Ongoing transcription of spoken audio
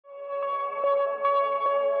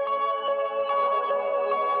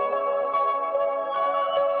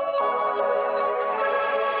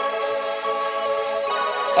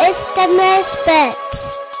It's the Misfits.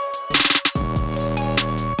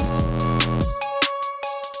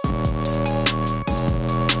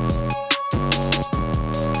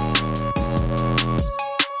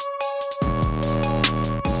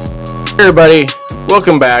 Hey everybody,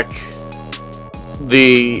 welcome back.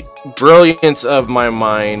 The brilliance of my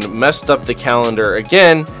mind messed up the calendar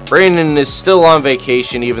again. Brandon is still on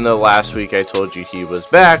vacation, even though last week I told you he was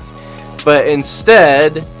back. But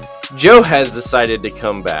instead, Joe has decided to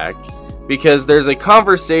come back because there's a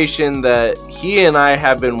conversation that he and I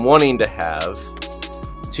have been wanting to have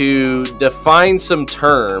to define some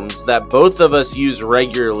terms that both of us use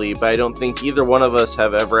regularly, but I don't think either one of us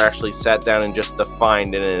have ever actually sat down and just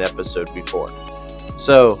defined in an episode before.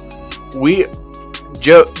 So,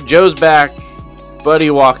 Joe's back,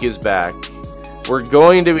 Buddy Walk is back. We're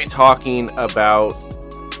going to be talking about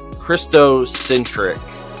Christo-Centric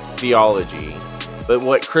theology, but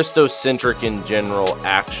what Christo-Centric in general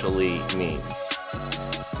actually means.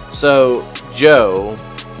 So, Joe,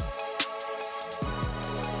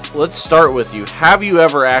 let's start with you. Have you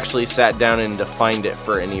ever actually sat down and defined it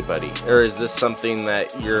for anybody? Or is this something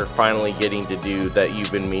that you're finally getting to do that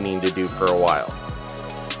you've been meaning to do for a while?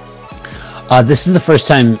 This is the first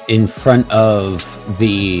time in front of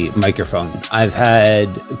the microphone. I've had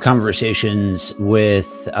conversations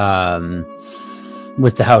with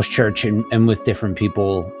the house church and with different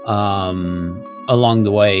people along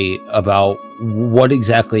the way about what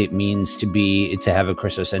exactly it means to have a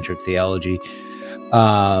Christocentric theology.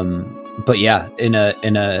 But yeah, in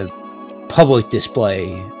a public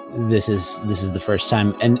display, this is the first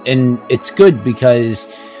time, and it's good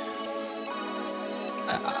because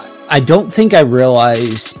I don't think I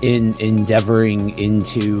realized in endeavoring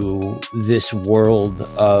into this world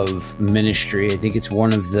of ministry. I think it's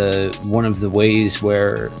one of the ways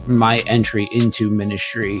where my entry into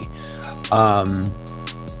ministry kind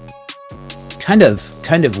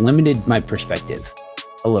of limited my perspective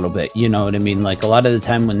a little bit, you know what I mean? Like, a lot of the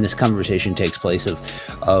time when this conversation takes place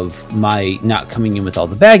of my not coming in with all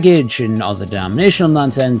the baggage and all the denominational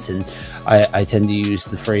nonsense, and I tend to use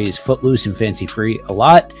the phrase footloose and fancy free a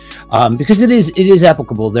lot, because it is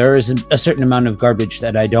applicable. There is a certain amount of garbage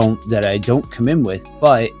that I don't come in with,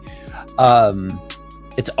 but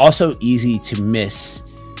it's also easy to miss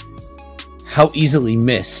how easily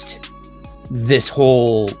missed this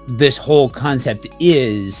whole concept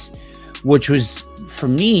is, which was, for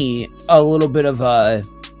me, a little bit of a,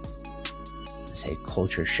 say,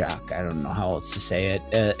 culture shock. I don't know how else to say it.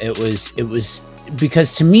 It was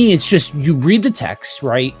because to me, it's just, you read the text,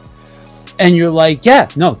 right? And you're like, yeah,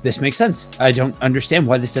 no, this makes sense. I don't understand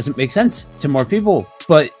why this doesn't make sense to more people.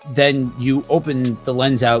 But then you open the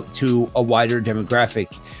lens out to a wider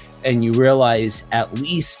demographic and you realize, at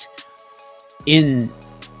least in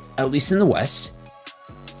the West,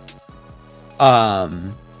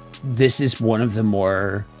 this is one of the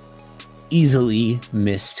more easily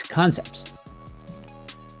missed concepts.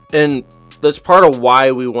 And that's part of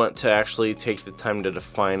why we want to actually take the time to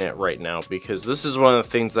define it right now, because this is one of the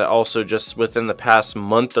things that also, just within the past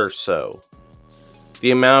month or so,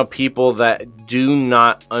 the amount of people that do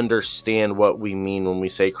not understand what we mean when we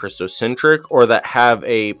say Christocentric, or that have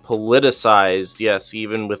a politicized, yes,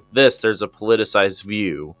 even with this, there's a politicized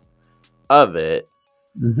view of it,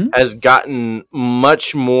 has gotten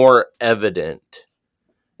much more evident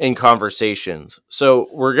in conversations. So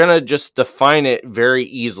we're going to just define it very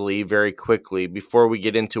easily, very quickly, before we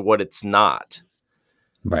get into what it's not.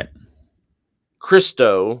 Right.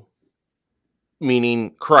 Christo,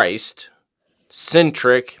 meaning Christ.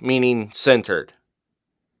 Centric, meaning centered.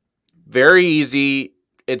 Very easy.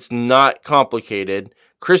 It's not complicated.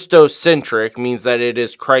 Christocentric means that it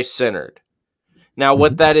is Christ-centered. Now,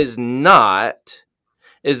 what that is not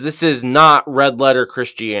is, this is not red letter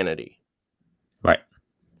Christianity. Right.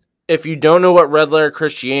 If you don't know what red letter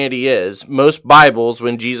Christianity is, most Bibles,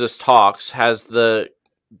 when Jesus talks, has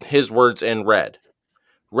his words in red.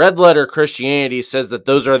 Red letter Christianity says that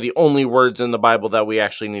those are the only words in the Bible that we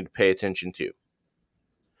actually need to pay attention to.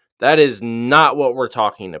 That is not what we're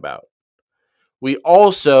talking about. We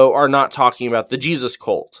also are not talking about the Jesus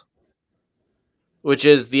cult, which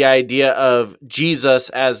is the idea of Jesus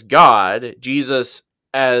as God, Jesus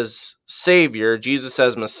as Savior, Jesus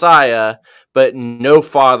as Messiah, but no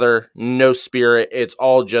Father, no Spirit. It's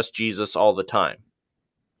all just Jesus all the time.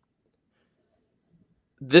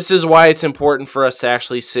 This is why it's important for us to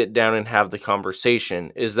actually sit down and have the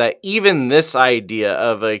conversation, is that even this idea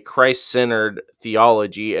of a Christ-centered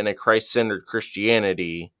theology and a Christ-centered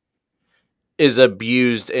Christianity is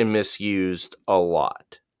abused and misused a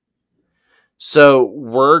lot. So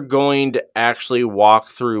we're going to actually walk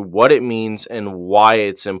through what it means and why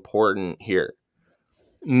it's important here.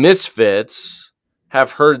 Misfits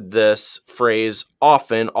have heard this phrase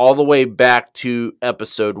often, all the way back to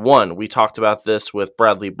episode 1. We talked about this with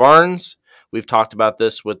Bradley Barnes. We've talked about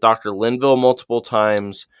this with Dr. Linville multiple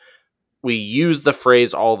times. We use the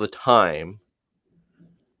phrase all the time.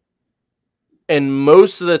 And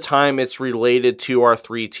most of the time it's related to our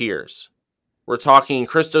 3 tiers. We're talking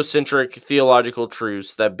Christo-Centric theological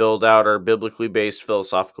truths that build out our biblically based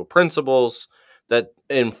philosophical principles that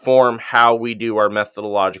inform how we do our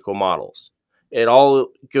methodological models. It all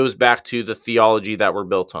goes back to the theology that we're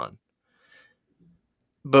built on.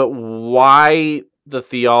 But why the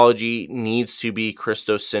theology needs to be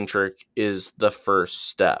Christocentric is the first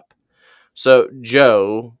step. So,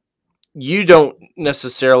 Joe, you don't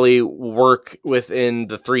necessarily work within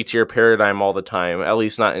the 3-tier paradigm all the time, at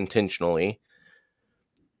least not intentionally.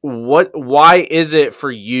 Why is it for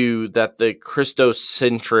you that the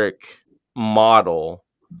Christocentric model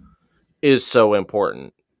is so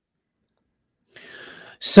important?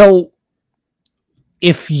 So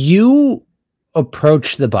if you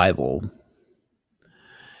approach the Bible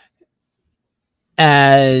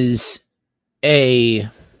as a,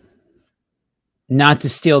 not to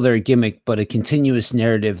steal their gimmick, but a continuous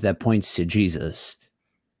narrative that points to Jesus,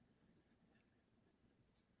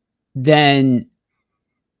 then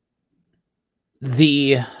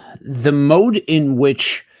the mode in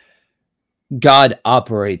which God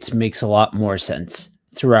operates makes a lot more sense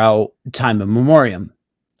throughout time immemorial.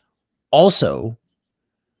 Also,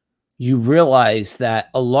 you realize that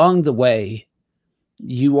along the way,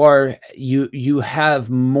 you have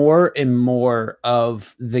more and more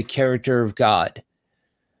of the character of God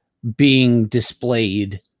being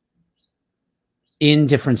displayed in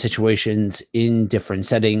different situations, in different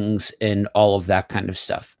settings, and all of that kind of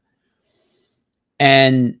stuff.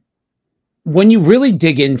 And when you really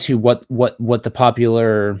dig into what the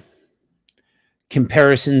popular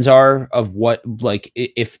comparisons are of what, like,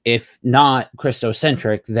 if not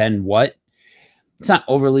Christocentric, then what? It's not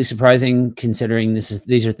overly surprising, considering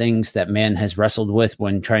these are things that man has wrestled with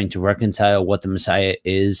when trying to reconcile what the Messiah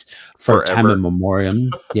is for time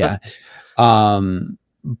immemorial. Yeah.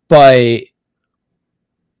 But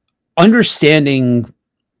understanding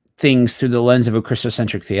things through the lens of a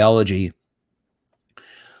Christocentric theology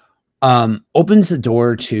opens the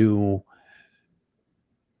door to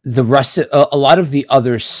the rest of a lot of the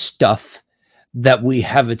other stuff that we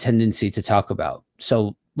have a tendency to talk about.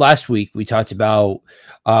 So last week we talked about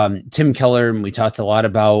Tim Keller, and we talked a lot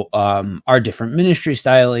about our different ministry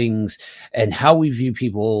stylings and how we view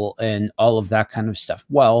people and all of that kind of stuff.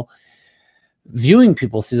 Well, viewing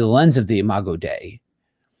people through the lens of the Imago Dei,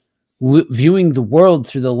 viewing the world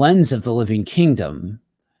through the lens of the living kingdom,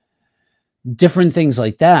 different things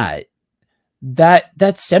like that,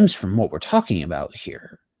 that stems from what we're talking about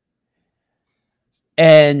here.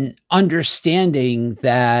 And understanding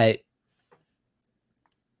that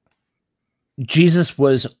Jesus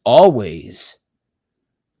was always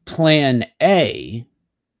plan A,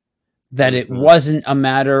 that it wasn't a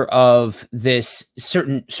matter of this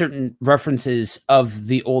certain references of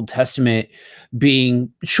the Old Testament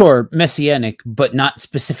being, sure, messianic, but not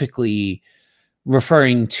specifically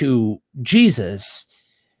referring to Jesus.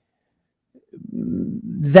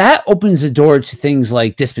 That opens the door to things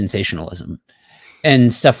like dispensationalism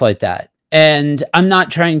and stuff like that. And I'm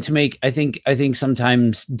not trying to make, I think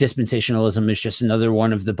sometimes dispensationalism is just another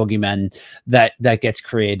one of the boogeymen that gets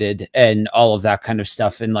created and all of that kind of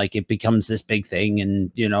stuff. And like, it becomes this big thing,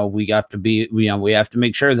 and, we have to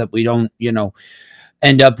make sure that we don't,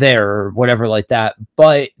 end up there or whatever like that.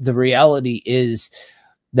 But the reality is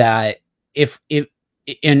that if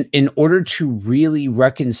in order to really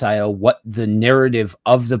reconcile what the narrative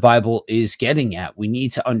of the Bible is getting at, we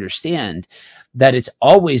need to understand that it's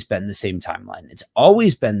always been the same timeline. It's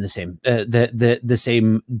always been the same, the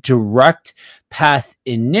same direct path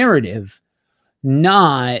in narrative,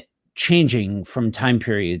 not changing from time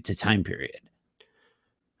period to time period.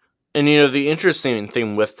 And, the interesting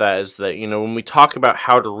thing with that is that, when we talk about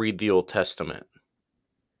how to read the Old Testament,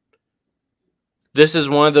 this is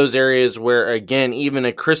one of those areas where, again, even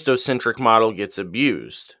a Christocentric model gets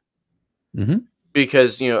abused.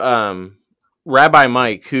 Because, Rabbi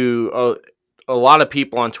Mike, who a lot of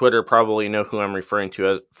people on Twitter probably know who I'm referring to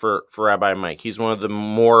as for Rabbi Mike. He's one of the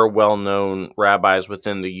more well-known rabbis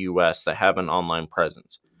within the U.S. that have an online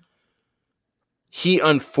presence. He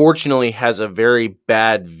unfortunately has a very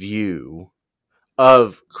bad view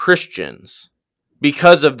of Christians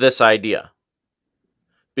because of this idea.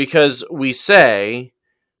 Because we say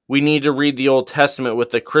we need to read the Old Testament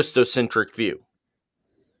with a Christocentric view.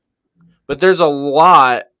 But there's a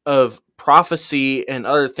lot of prophecy and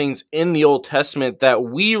other things in the Old Testament that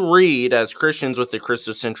we read as Christians with the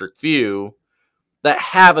Christocentric view that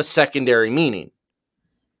have a secondary meaning.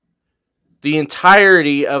 The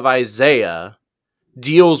entirety of Isaiah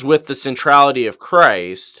deals with the centrality of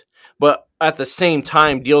Christ, but at the same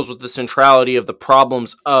time deals with the centrality of the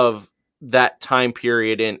problems of that time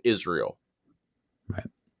period in Israel. Right.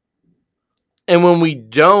 And when we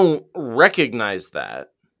don't recognize that,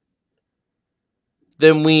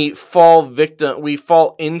 then we fall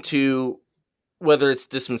into, whether it's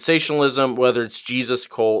dispensationalism, whether it's Jesus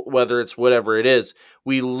cult, whether it's whatever it is,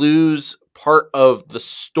 we lose part of the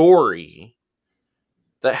story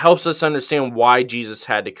that helps us understand why Jesus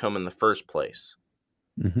had to come in the first place.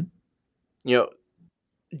 Mm-hmm. You know,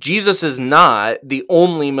 Jesus is not the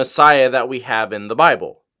only Messiah that we have in the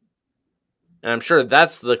Bible. And I'm sure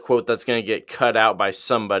that's the quote that's going to get cut out by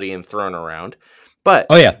somebody and thrown around. But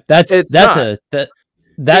oh yeah, that is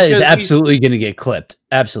Because absolutely going to get clipped.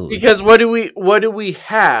 Absolutely. Because what do we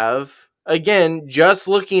have? Again, just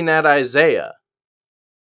looking at Isaiah,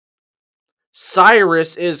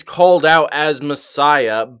 Cyrus is called out as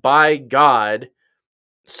Messiah by God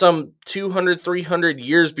some 200, 300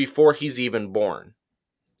 years before he's even born.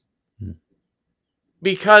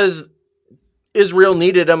 Because Israel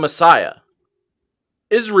needed a Messiah.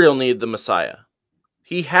 Israel needed the Messiah.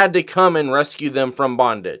 He had to come and rescue them from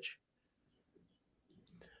bondage.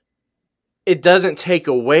 It doesn't take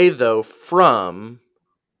away, though, from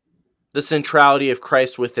the centrality of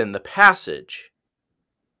Christ within the passage.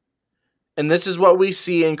 And this is what we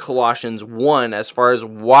see in Colossians 1 as far as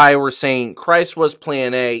why we're saying Christ was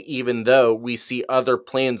plan A, even though we see other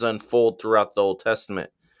plans unfold throughout the Old Testament.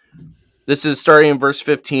 This is starting in verse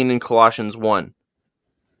 15 in Colossians 1.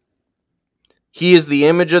 He is the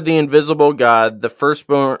image of the invisible God, the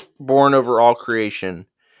firstborn over all creation.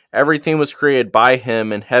 Everything was created by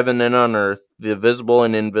him in heaven and on earth, the visible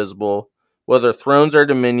and invisible, whether thrones or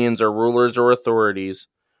dominions or rulers or authorities.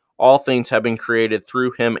 All things have been created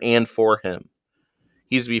through him and for him.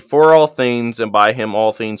 He is before all things, and by him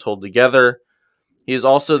all things hold together. He is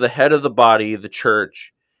also the head of the body, the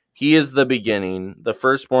church. He is the beginning, the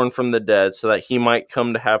firstborn from the dead, so that he might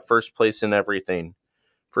come to have first place in everything.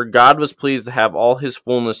 For God was pleased to have all his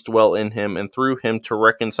fullness dwell in him, and through him to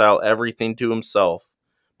reconcile everything to himself,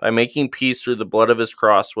 by making peace through the blood of his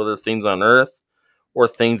cross, whether things on earth or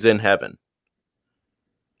things in heaven.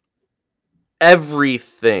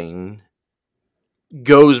 Everything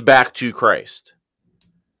goes back to Christ.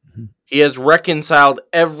 He has reconciled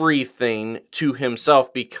everything to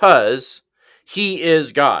himself because he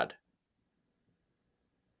is God.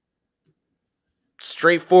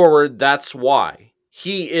 Straightforward, that's why.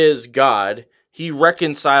 He is God. He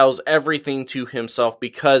reconciles everything to himself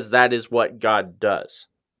because that is what God does.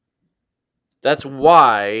 That's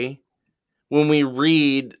why when we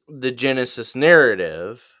read the Genesis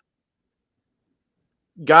narrative,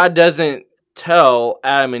 God doesn't tell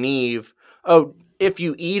Adam and Eve, oh, if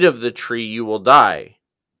you eat of the tree, you will die.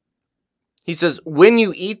 He says, when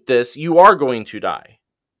you eat this, you are going to die.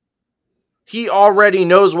 He already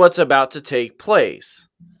knows what's about to take place.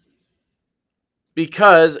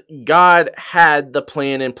 Because God had the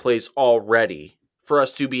plan in place already for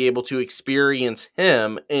us to be able to experience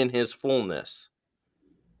him in his fullness.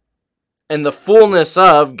 And the fullness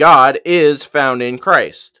of God is found in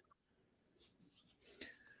Christ.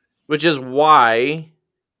 Which is why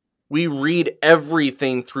we read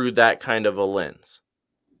everything through that kind of a lens.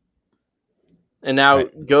 And now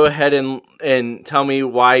go ahead and tell me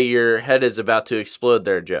why your head is about to explode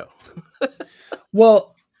there, Joe.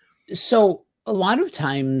 Well, so a lot of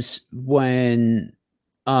times when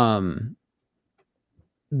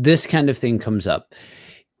this kind of thing comes up,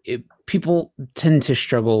 people tend to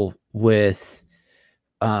struggle with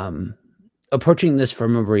approaching this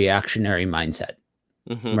from a reactionary mindset.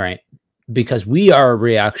 Mm-hmm. Right? Because we are a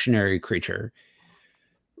reactionary creature.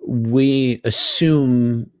 We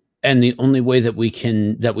assume, and the only way that we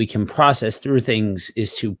can process through things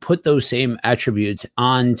is to put those same attributes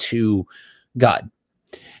onto God.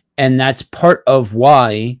 And that's part of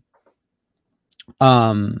why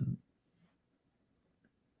it's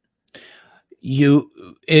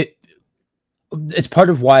part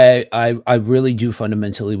of why I really do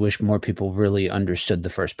fundamentally wish more people really understood the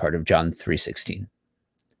first part of John 3:16.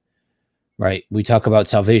 Right? We talk about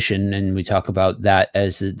salvation, and we talk about that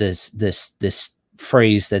as this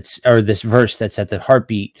phrase or this verse that's at the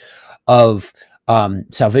heartbeat of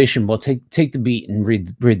salvation. Well, take the beat and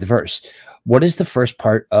read the verse. What is the first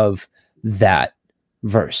part of that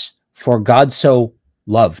verse? For God so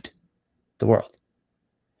loved the world.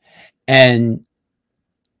 And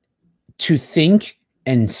to think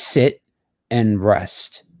and sit and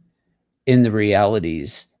rest in the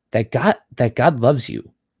realities that God loves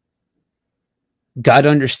you. God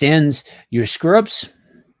understands your screw-ups.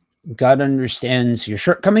 God understands your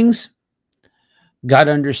shortcomings. God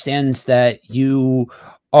understands that you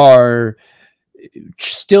are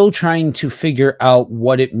still trying to figure out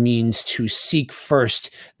what it means to seek first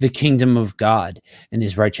the kingdom of God and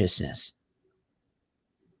his righteousness.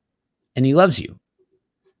 And he loves you.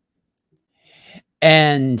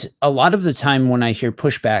 And a lot of the time when I hear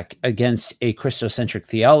pushback against a Christocentric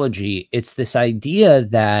theology, it's this idea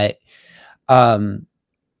that,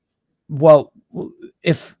 well,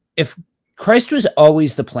 if Christ was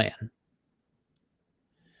always the plan,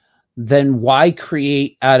 then why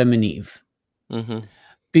create Adam and Eve? Mm-hmm.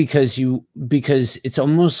 Because it's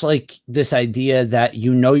almost like this idea that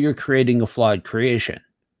you're creating a flawed creation.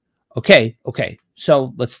 Okay.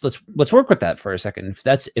 So let's work with that for a second.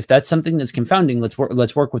 If that's something that's confounding, let's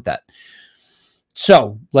work with that.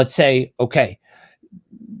 So let's say, okay,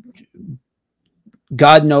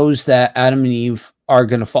 God knows that Adam and Eve are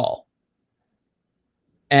going to fall,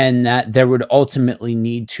 and that there would ultimately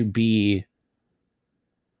need to be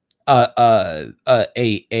an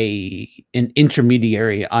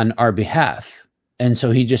intermediary on our behalf. And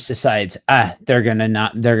so he just decides, they're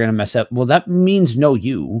gonna mess up. Well, that means no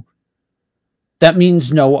you. That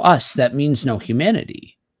means no us. That means no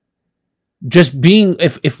humanity. Just being,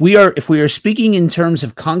 if we are speaking in terms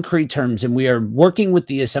of concrete terms, and we are working with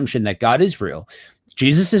the assumption that God is real,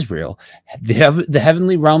 Jesus is real, the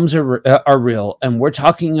heavenly realms are real, and we're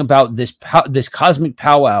talking about this cosmic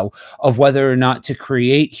powwow of whether or not to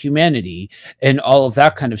create humanity and all of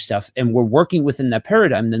that kind of stuff, and we're working within that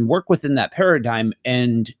paradigm, then work within that paradigm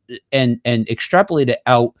and extrapolate it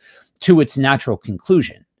out to its natural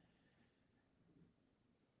conclusion.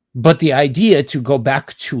 But the idea to go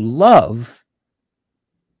back to love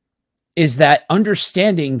is that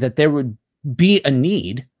understanding that there would be a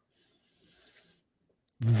need.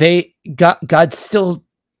 God still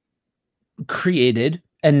created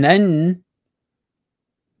and then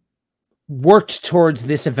worked towards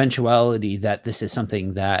this eventuality that this is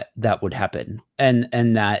something that would happen,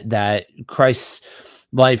 and that Christ's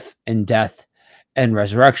life and death and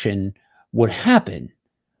resurrection would happen.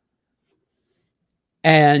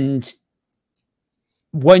 And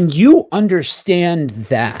when you understand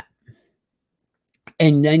that,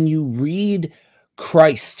 and then you read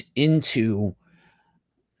Christ into,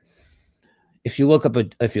 if you look up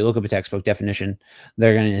a textbook definition,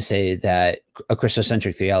 they're going to say that a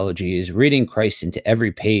Christocentric theology is reading Christ into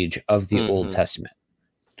every page of the Old Testament.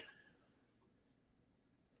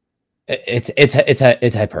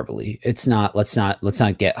 It's hyperbole. It's not. Let's not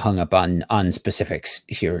get hung up on specifics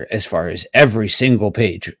here as far as every single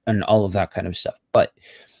page and all of that kind of stuff. But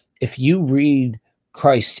if you read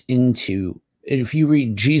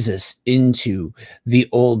Jesus into the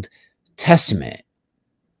Old Testament,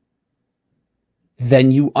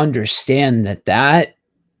 then you understand that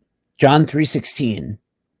John 3:16,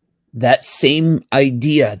 that same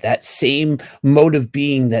idea, that same mode of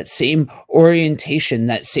being, that same orientation,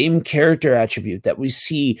 that same character attribute that we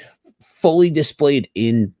see fully displayed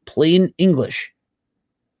in plain English,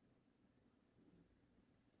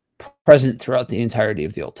 present throughout the entirety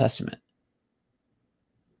of the Old Testament.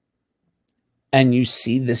 And you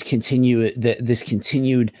see this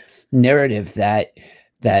continued narrative that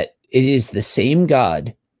it is the same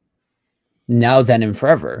God now, then, and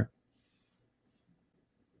forever.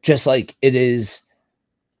 Just like it is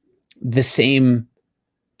the same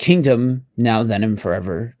kingdom now, then, and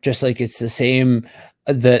forever. Just like it's the same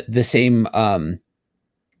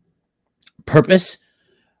purpose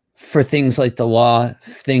for things like the law,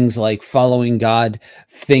 things like following God,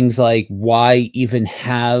 things like why even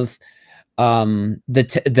have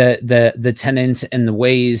the tenets and the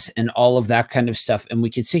ways and all of that kind of stuff. And we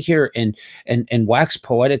could sit here and wax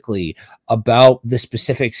poetically about the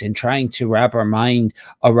specifics and trying to wrap our mind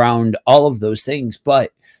around all of those things.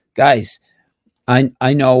 But guys,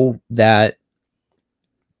 I know that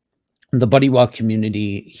the Buddy Walk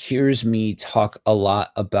community hears me talk a lot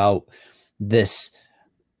about this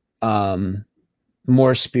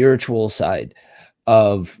more spiritual side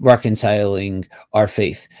of reconciling our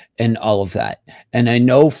faith and all of that. And I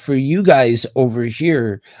know for you guys over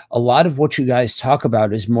here, a lot of what you guys talk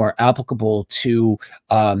about is more applicable to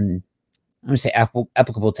I'm going to say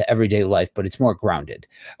applicable to everyday life, but it's more grounded,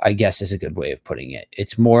 I guess is a good way of putting it.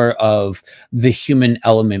 It's more of the human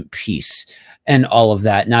element piece and all of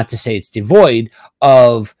that. Not to say it's devoid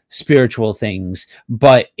of spiritual things,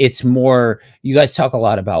 but it's more, you guys talk a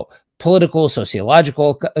lot about political,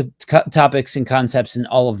 sociological topics and concepts and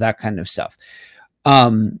all of that kind of stuff.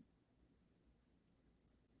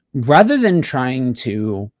 Rather than trying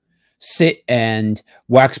to sit and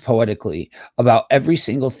wax poetically about every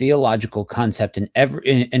single theological concept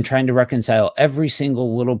and trying to reconcile every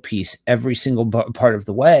single little piece, every single part of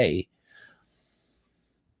the way,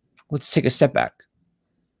 let's take a step back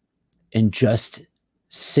and just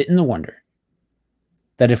sit in the wonder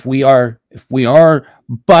that if we are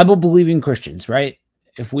Bible believing Christians, right?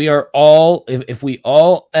 If we all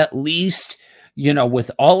at least, you know, with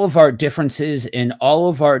all of our differences and all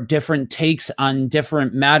of our different takes on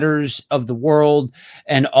different matters of the world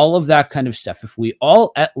and all of that kind of stuff, if we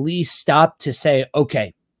all at least stop to say,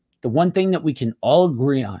 okay, the one thing that we can all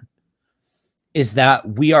agree on is that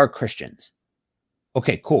we are Christians.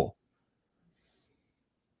 Okay, cool.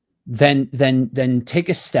 Then take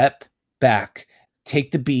a step back,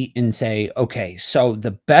 take the beat and say, okay, so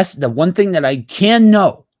the one thing that I can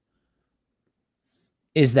know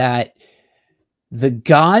is that the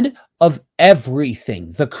God of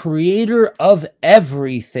everything, the creator of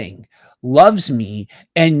everything, loves me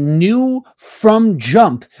and knew from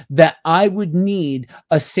jump that I would need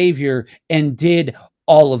a savior and did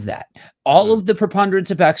all of that. All of the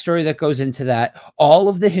preponderance of backstory that goes into that, all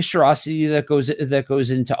of the historicity that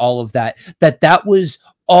goes into all of that, that was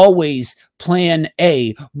always plan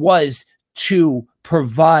A, was to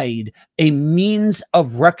provide a means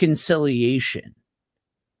of reconciliation.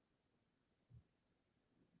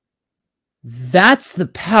 That's the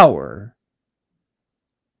power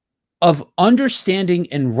of understanding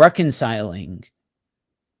and reconciling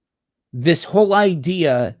this whole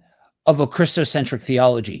idea of a Christocentric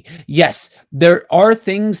theology. Yes, there are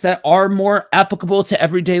things that are more applicable to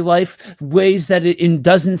everyday life, ways that it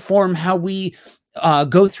does inform how we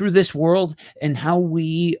go through this world and how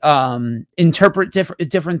we interpret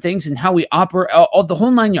different things and how we operate, all the whole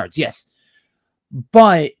 9 yards. Yes,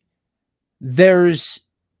 but there's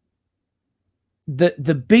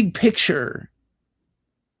the big picture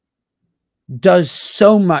does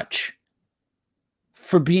so much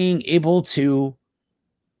for being able to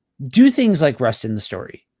do things like rest in the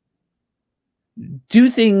story, do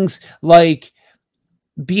things like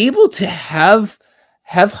be able to have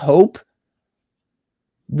hope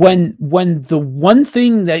when the one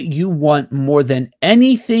thing that you want more than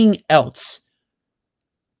anything else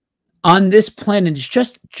on this planet is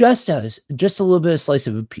just a little bit of slice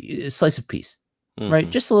of peace, right?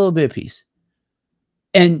 Just a little bit of peace.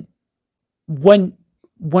 And when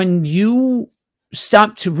you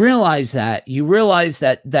stop to realize that, you realize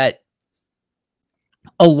that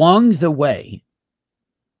along the way,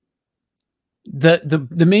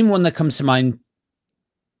 the main one that comes to mind,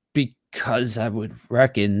 because I would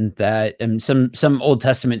reckon that some Old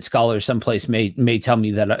Testament scholars someplace may tell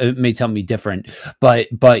me that may tell me different,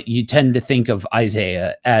 but you tend to think of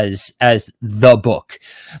Isaiah as the book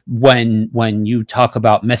when you talk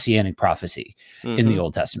about messianic prophecy in the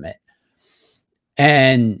Old Testament.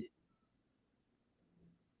 And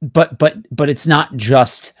but it's not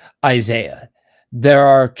just Isaiah. There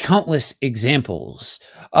are countless examples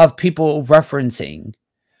of people referencing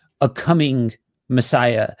a coming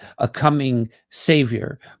Messiah, a coming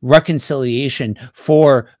Savior, reconciliation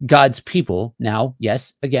for God's people. Now,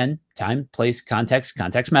 yes, again, time, place,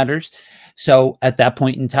 context matters. So at that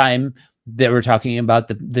point in time, they were talking about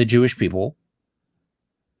the Jewish people.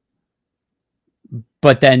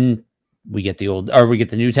 But then we get the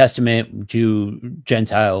New Testament, Jew,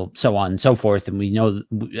 Gentile, so on and so forth. And we know,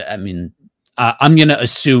 I mean, I'm going to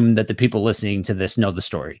assume that the people listening to this know the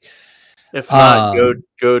story. If not,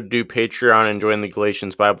 go do Patreon and join the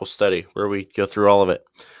Galatians Bible study where we go through all of it.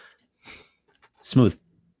 Smooth.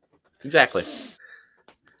 Exactly.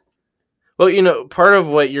 Well, you know, part of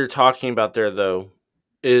what you're talking about there, though,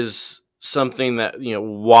 is something that, you know,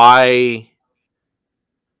 why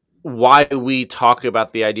we talk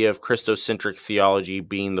about the idea of Christocentric theology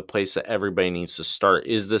being the place that everybody needs to start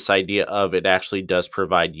is this idea of it actually does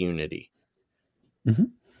provide unity.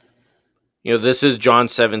 You know, this is John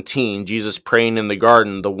 17, Jesus praying in the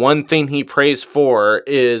garden. The one thing he prays for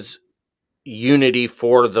is unity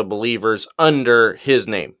for the believers under his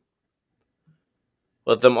name.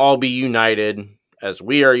 Let them all be united as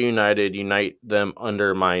we are united. Unite them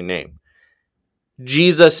under my name.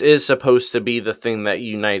 Jesus is supposed to be the thing that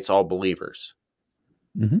unites all believers.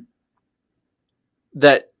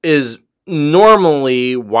 That is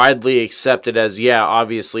normally widely accepted as, yeah,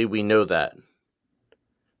 obviously we know that.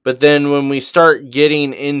 But then when we start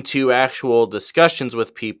getting into actual discussions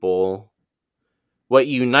with people, what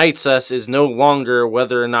unites us is no longer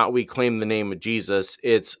whether or not we claim the name of Jesus.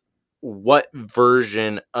 It's what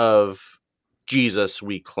version of Jesus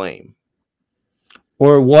we claim.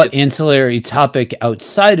 Or what ancillary topic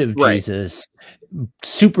outside of Right. Jesus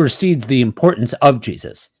supersedes the importance of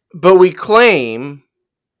Jesus. But we claim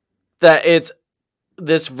that it's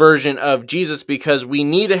this version of Jesus because we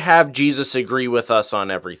need to have Jesus agree with us on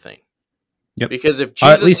everything. Yep. Because if Or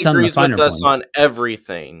at Jesus least on the agrees with finer us points. on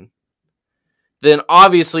everything, then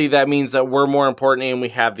obviously that means that we're more important and we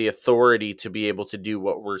have the authority to be able to do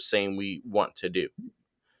what we're saying we want to do.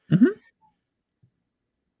 Mm-hmm.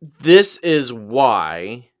 This is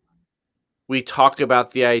why we talk about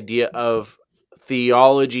the idea of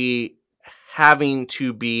theology having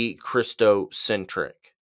to be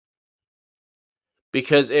Christo-centric.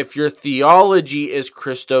 Because if your theology is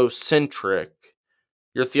Christo-centric,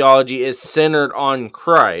 your theology is centered on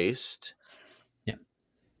Christ, yeah,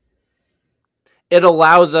 it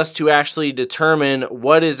allows us to actually determine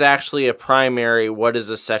what is actually a primary, what is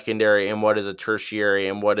a secondary, and what is a tertiary,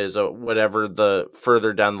 and what is a whatever the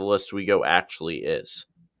further down the list we go actually is.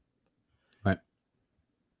 Right.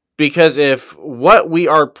 Because if what we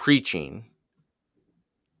are preaching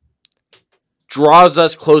draws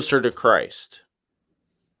us closer to Christ,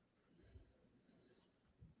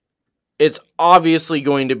 it's obviously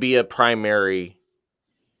going to be a primary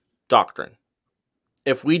doctrine.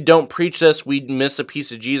 If we don't preach this, we miss a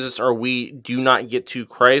piece of Jesus or we do not get to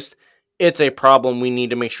Christ, it's a problem. We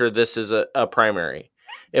need to make sure this is a primary.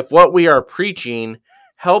 If what we are preaching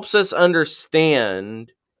helps us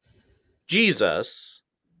understand Jesus,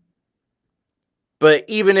 but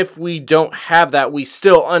even if we don't have that, we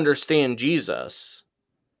still understand Jesus,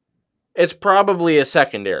 it's probably a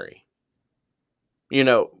secondary.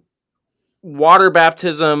 Water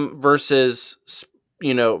baptism versus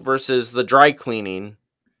the dry cleaning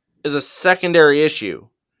is a secondary issue,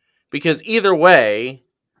 because either way,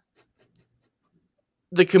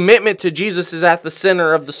 the commitment to Jesus is at the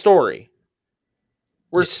center of the story.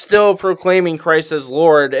 We're still proclaiming Christ as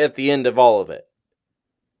Lord at the end of all of it.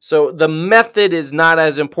 So the method is not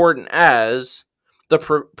as important as the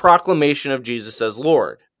proclamation of Jesus as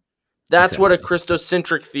Lord. That's what a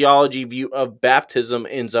Christocentric theology view of baptism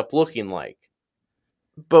ends up looking like.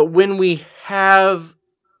 But when we have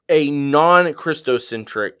a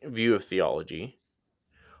non-Christocentric view of theology,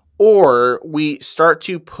 or we start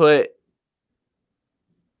to put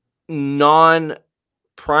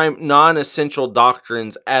non-essential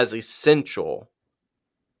doctrines as essential,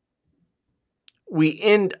 we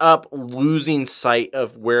end up losing sight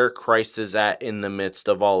of where Christ is at in the midst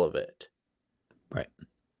of all of it. Right.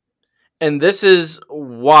 And this is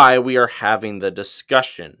why we are having the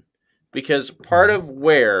discussion. Because part of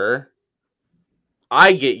where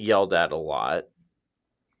I get yelled at a lot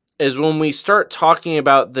is when we start talking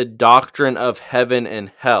about the doctrine of heaven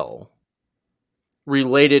and hell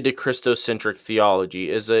related to Christocentric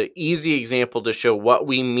theology is an easy example to show what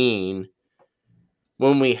we mean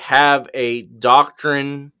when we have a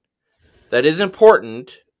doctrine that is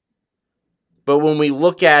important, but when we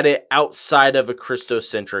look at it outside of a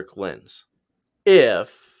Christocentric lens.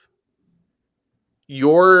 If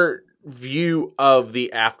your view of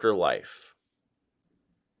the afterlife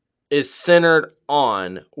is centered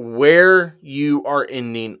on where you are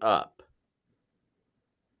ending up,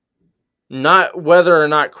 not whether or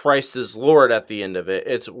not Christ is Lord at the end of it,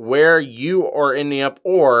 it's where you are ending up,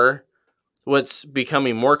 or what's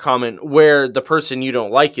becoming more common, where the person you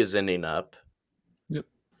don't like is ending up. Yep.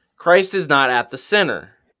 Christ is not at the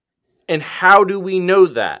center. And how do we know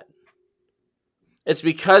that? It's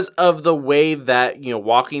because of the way that,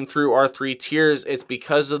 walking through our 3 tiers, it's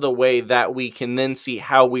because of the way that we can then see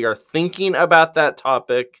how we are thinking about that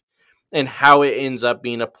topic and how it ends up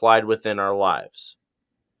being applied within our lives.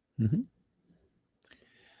 Mm-hmm.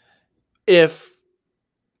 If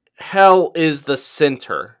hell is the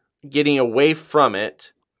center, getting away from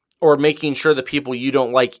it, or making sure the people you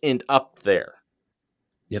don't like end up there,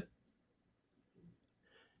 Yep,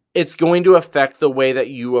 it's going to affect the way that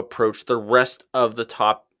you approach the rest of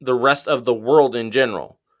the world in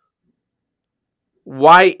general.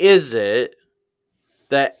 Why is it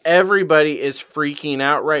that everybody is freaking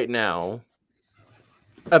out right now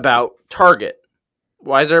about Target?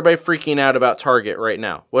 Why is everybody freaking out about Target right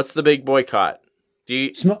now? What's the big boycott?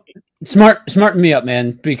 Smart me up,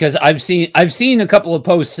 man, because I've seen a couple of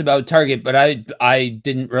posts about Target, but I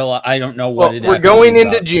didn't realize, I don't know what it is. We're going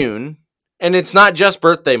into June, and it's not just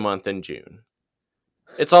birthday month in June.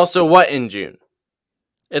 It's also what in June?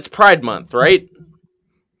 It's Pride Month, right?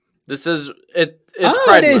 This is it. It's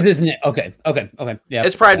Pride It is, Month. isn't it? Okay. Yeah,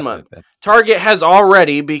 it's Pride Month. Target has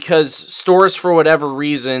already, because stores for whatever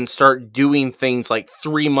reason start doing things like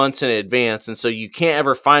 3 months in advance, and so you can't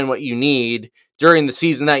ever find what you need during the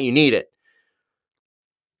season that you need it.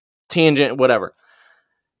 Tangent, whatever.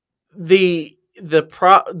 They've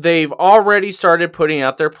already started putting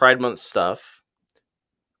out their Pride Month stuff,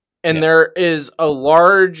 and there is a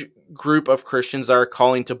large group of Christians that are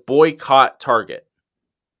calling to boycott Target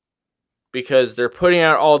because they're putting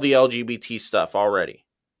out all the LGBT stuff already.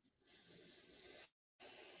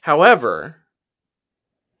 However,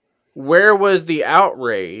 where was the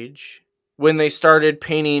outrage when they started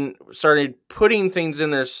putting things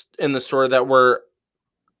in the store that were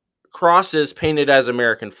crosses painted as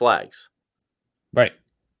American flags? Right.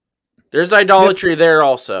 There's idolatry there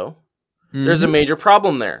also. Mm-hmm. There's a major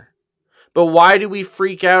problem there. But why do we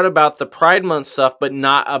freak out about the Pride Month stuff, but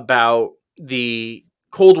not about the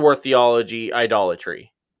Cold War theology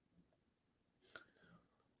idolatry?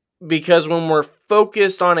 Because when we're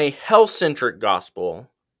focused on a hell-centric gospel,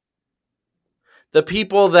 the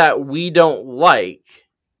people that we don't like,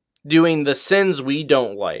 doing the sins we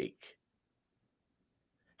don't like,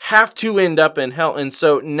 have to end up in hell. And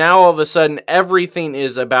so now all of a sudden, everything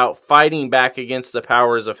is about fighting back against the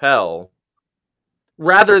powers of hell,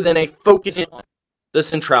 rather than a focus on the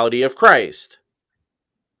centrality of Christ.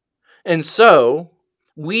 And so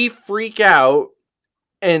we freak out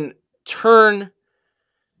and turn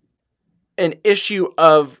an issue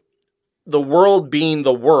of the world being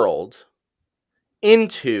the world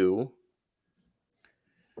into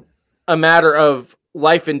a matter of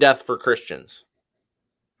life and death for Christians.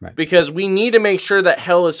 Right. Because we need to make sure that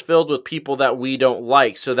hell is filled with people that we don't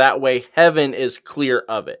like, so that way heaven is clear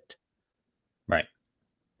of it. Right.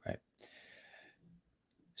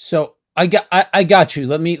 So I got you.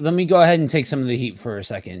 Let me go ahead and take some of the heat for a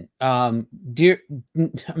second. I'm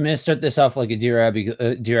gonna start this off like a Dear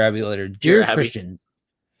Abby letter. Dear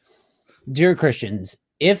Christians,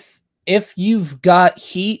 if you've got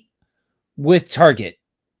heat with Target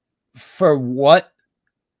for what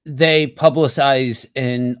they publicize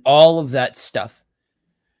and all of that stuff,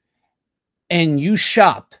 and you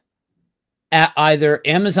shop at either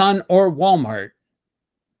Amazon or Walmart,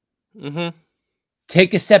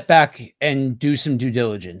 take a step back and do some due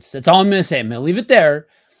diligence. That's all I'm going to say. I'm going to leave it there.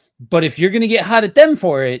 But if you're going to get hot at them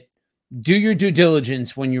for it, do your due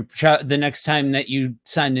diligence when you're the next time that you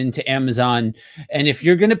sign into Amazon. And if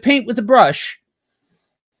you're going to paint with a brush,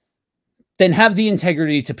 then have the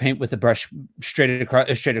integrity to paint with a brush straight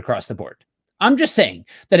across the board. I'm just saying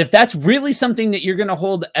that if that's really something that you're going to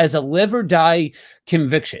hold as a live or die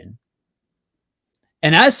conviction,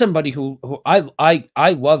 and as somebody who I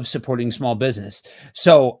love supporting small business,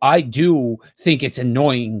 so I do think it's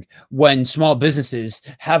annoying when small businesses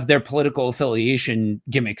have their political affiliation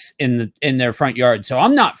gimmicks in their front yard. So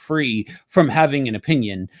I'm not free from having an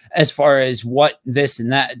opinion as far as what this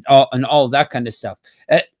and that and all that kind of stuff.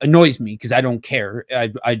 It annoys me because I don't care.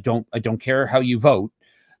 I don't care how you vote.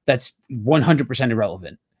 That's 100%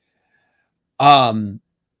 irrelevant.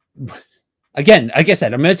 Again, like I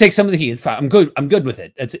said, I'm going to take some of the heat. I'm good. I'm good with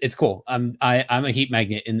it. It's cool. I'm a heat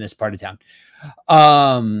magnet in this part of town.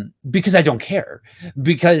 Because I don't care,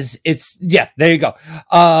 because it's, there you go.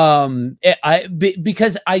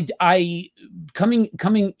 Because I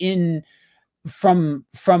coming in from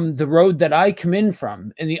the road that I come in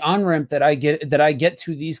from, and the on-ramp that I get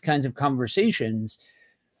to these kinds of conversations,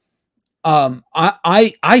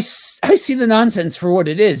 I see the nonsense for what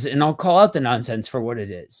it is, and I'll call out the nonsense for what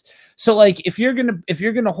it is. So like, if you're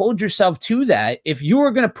gonna hold yourself to that, if you are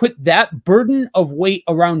gonna put that burden of weight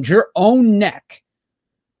around your own neck,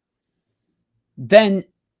 then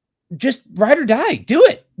just ride or die, do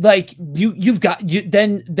it. Like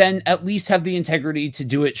then at least have the integrity to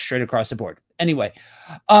do it straight across the board. Anyway,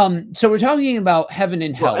 so we're talking about heaven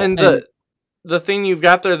and hell, and the thing you've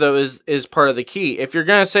got there, though, is part of the key. If you're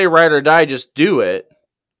going to say ride or die, just do it,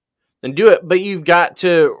 then do it. But you've got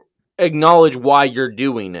to acknowledge why you're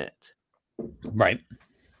doing it. Right.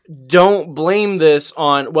 Don't blame this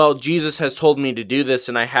on, well, Jesus has told me to do this,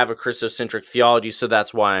 and I have a Christo-centric theology, so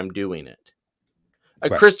that's why I'm doing it.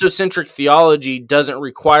 A Christo-centric theology doesn't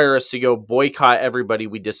require us to go boycott everybody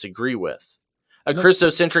we disagree with. A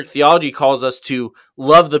Christo-centric theology calls us to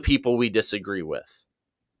love the people we disagree with.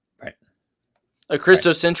 A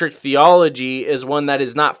Christocentric theology is one that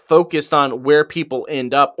is not focused on where people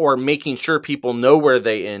end up or making sure people know where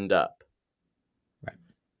they end up. Right.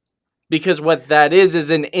 Because what that is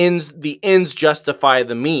the ends justify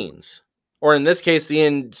the means. Or in this case, the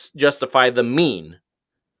ends justify the mean.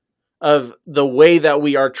 of the way that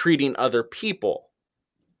we are treating other people.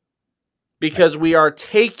 Because we are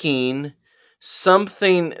taking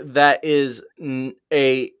something that is in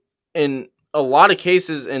a lot of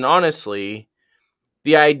cases, and honestly,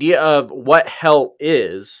 the idea of what hell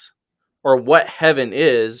is or what heaven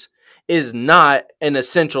is not an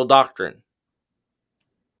essential doctrine.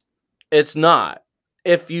 It's not.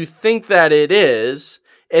 If you think that it is,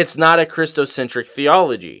 it's not a Christocentric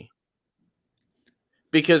theology.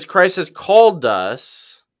 Because Christ has called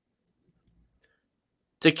us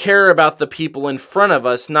to care about the people in front of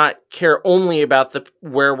us, not care only about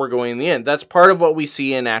where we're going in the end. That's part of what we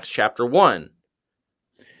see in Acts chapter 1.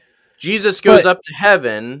 Jesus goes up to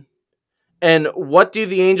heaven, and what do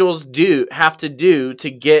the angels have to do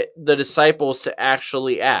to get the disciples to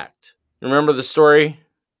actually act? Remember the story?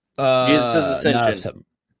 Jesus' ascension.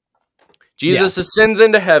 Jesus ascends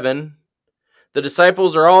into heaven. The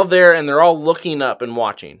disciples are all there, and they're all looking up and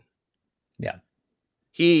watching. Yeah.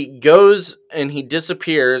 He goes and he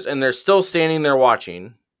disappears, and they're still standing there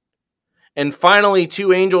watching. And finally,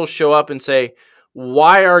 two angels show up and say,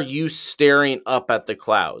 "Why are you staring up at the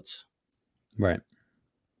clouds?" Right.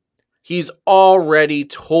 He's already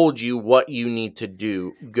told you what you need to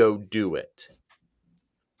do. Go do it.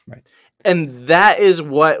 Right. And that is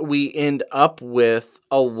what we end up with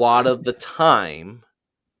a lot of the time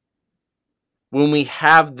when we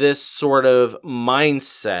have this sort of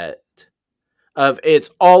mindset of it's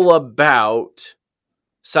all about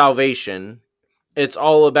salvation. It's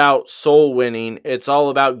all about soul winning. It's all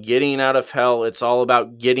about getting out of hell. It's all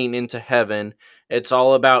about getting into heaven. It's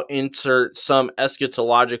all about insert some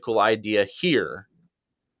eschatological idea here.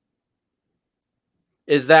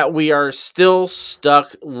 Is that we are still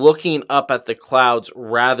stuck looking up at the clouds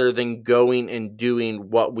rather than going and doing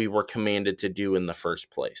what we were commanded to do in the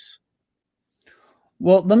first place.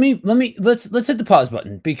 Well, let's hit the pause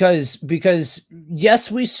button because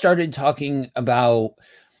yes, we started talking about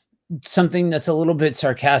something that's a little bit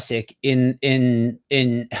sarcastic in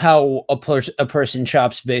how a person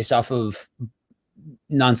shops based off of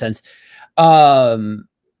nonsense. But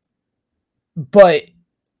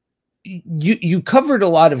you covered a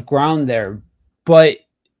lot of ground there. But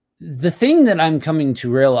the thing that I'm coming to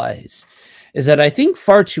realize is that I think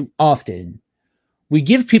far too often we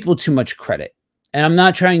give people too much credit. And I'm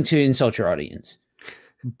not trying to insult your audience,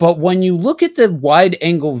 but when you look at the wide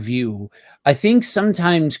angle view, I think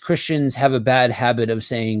sometimes Christians have a bad habit of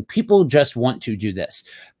saying people just want to do this.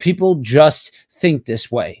 People just think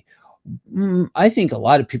this way. I think a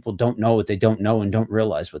lot of people don't know what they don't know and don't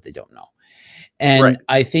realize what they don't know. And right.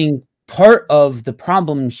 I think part of the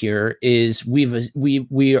problem here is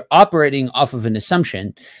we are operating off of an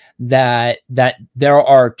assumption that there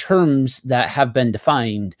are terms that have been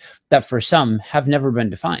defined that for some have never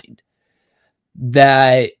been defined.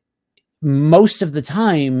 That most of the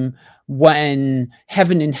time when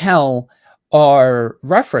heaven and hell are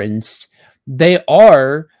referenced, they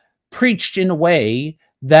are preached in a way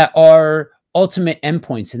that are ultimate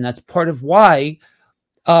endpoints. And that's part of why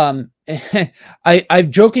I've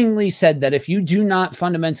jokingly said that if you do not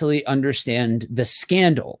fundamentally understand the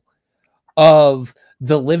scandal of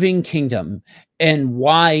the living kingdom and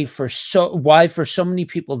why for so many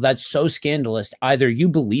people that's so scandalous, either you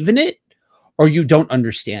believe in it or you don't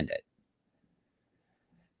understand it.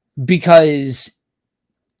 Because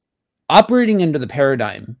operating under the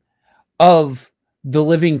paradigm of the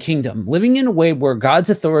living kingdom, living in a way where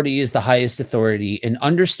God's authority is the highest authority and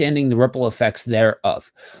understanding the ripple effects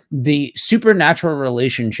thereof, the supernatural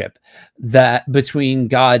relationship that between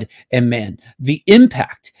God and man, the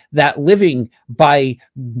impact that living by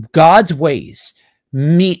God's ways,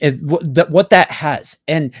 what that has,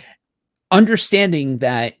 and understanding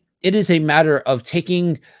that it is a matter of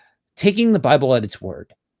taking the Bible at its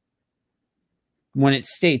word. When it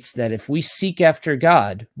states that if we seek after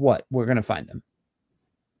God, what? We're going to find him.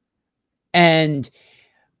 And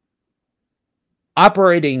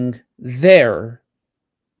operating there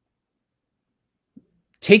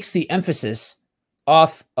takes the emphasis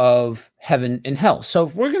off of heaven and hell. So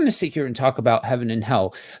if we're going to sit here and talk about heaven and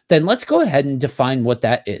hell, then let's go ahead and define what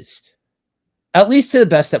that is, at least to the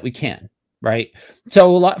best that we can, right?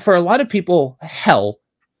 So for a lot of people, hell,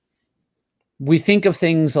 we think of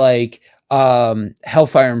things like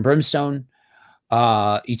hellfire and brimstone,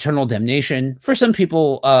 eternal damnation. For some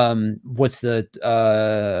people, what's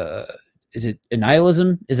the is it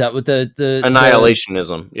annihilism? Is that what the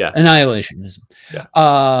annihilationism? Yeah, annihilationism. Yeah.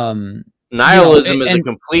 Nihilism is a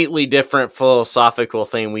completely different philosophical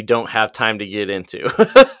thing we don't have time to get into.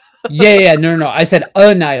 Yeah. No. I said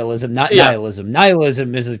nihilism, not Yeah. nihilism.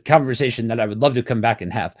 Nihilism is a conversation that I would love to come back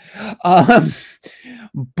and have. Um,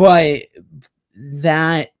 but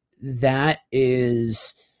that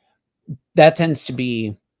is that tends to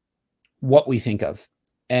be what we think of,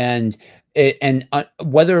 and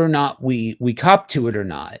whether or not we cop to it or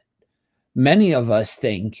not, many of us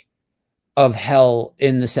think of hell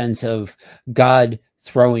in the sense of God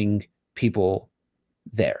throwing people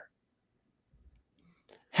there.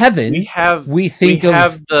 Heaven, we we think of.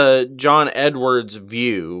 have the John Edwards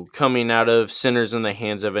view coming out of Sinners in the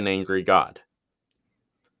Hands of an Angry God.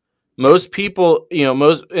 Most people,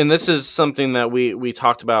 and this is something that we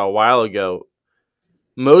talked about a while ago.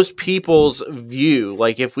 Most people's view,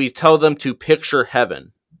 like if we tell them to picture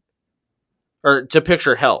heaven, or to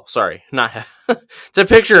picture hell, sorry, not heaven, to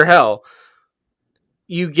picture hell,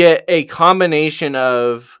 you get a combination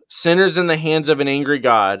of Sinners in the Hands of an Angry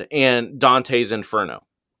God and Dante's Inferno.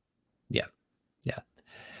 Yeah.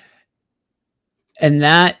 And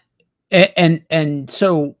that, and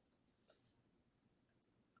so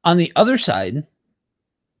on the other side,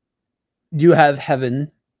 you have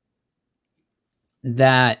heaven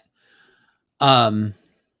that,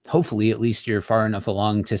 hopefully at least you're far enough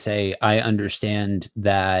along to say, I understand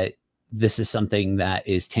that this is something that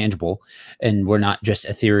is tangible and we're not just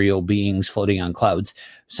ethereal beings floating on clouds.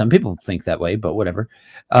 Some people think that way, but whatever.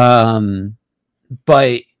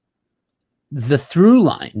 But the through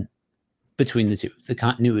line between the two, the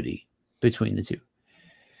continuity between the two,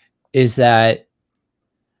 is that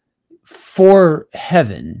for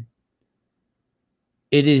heaven,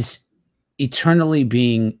 it is eternally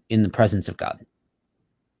being in the presence of God.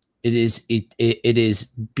 It is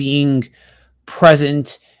being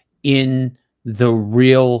present in the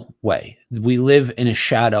real way. We live in a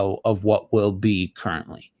shadow of what will be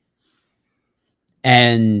currently.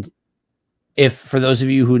 And if, for those of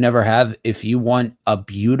you who never have, if you want a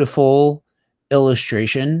beautiful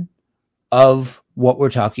illustration of what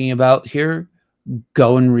we're talking about here,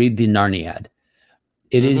 go and read the Narniad.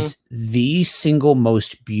 It is the single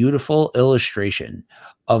most beautiful illustration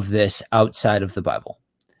of this outside of the Bible.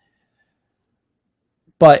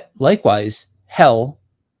 But likewise, hell,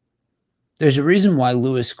 there's a reason why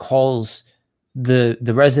Lewis calls the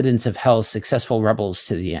residents of hell successful rebels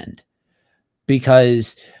to the end.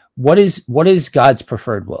 Because what is God's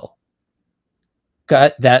preferred will?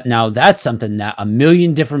 God, that's something that a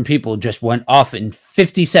million different people just went off in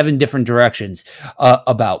 57 different directions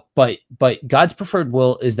about. But God's preferred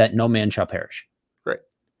will is that no man shall perish. Right.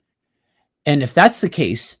 And if that's the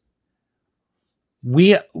case,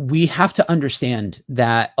 we have to understand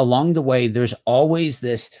that along the way, there's always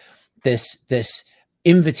this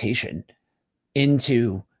invitation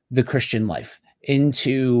into the Christian life,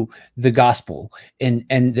 into the gospel, and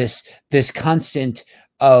this constant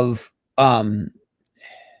of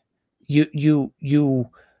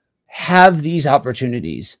you have these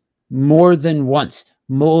opportunities more than once,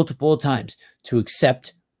 multiple times, to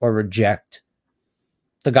accept or reject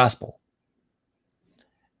the gospel.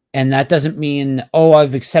 And that doesn't mean, oh,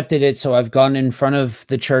 I've accepted it, so I've gone in front of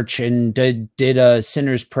the church and did a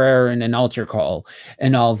sinner's prayer and an altar call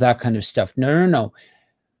and all of that kind of stuff. No.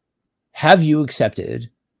 Have you accepted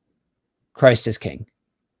Christ as King?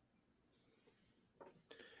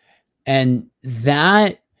 And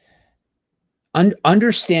that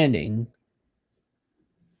understanding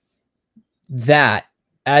that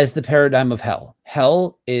as the paradigm of hell.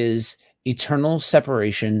 Hell is eternal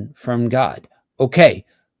separation from God. Okay,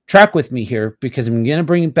 track with me here, because I'm going to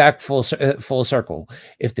bring it back full circle.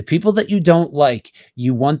 If the people that you don't like,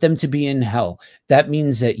 you want them to be in hell, that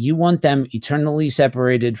means that you want them eternally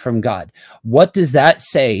separated from God. What does that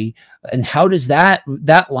say? And how does that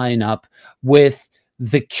line up with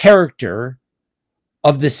the character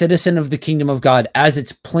of the citizen of the kingdom of God as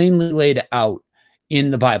it's plainly laid out in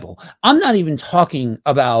the Bible? I'm not even talking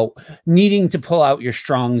about needing to pull out your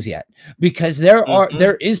Strongs yet, because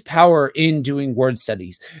there is power in doing word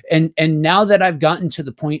studies. And now that I've gotten to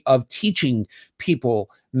the point of teaching people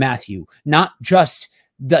Matthew, not just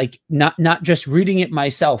reading it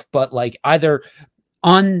myself, but like either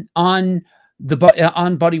on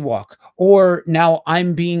Buddy Walk, or now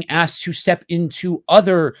I'm being asked to step into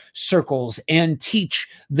other circles and teach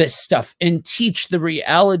this stuff and teach the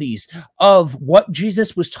realities of what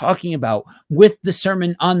Jesus was talking about with the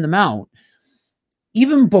Sermon on the Mount.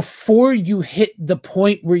 Even before you hit the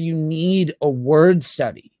point where you need a word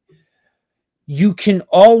study, you can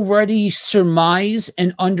already surmise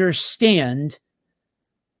and understand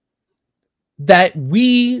that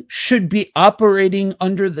we should be operating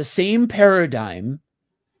under the same paradigm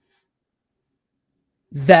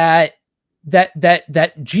that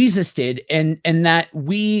that Jesus did, and that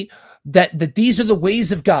that these are the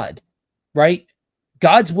ways of God, right?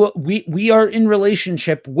 God's will. We are in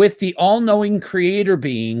relationship with the all-knowing creator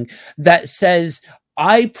being that says,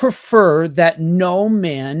 I prefer that no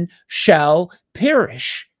man shall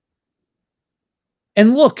perish.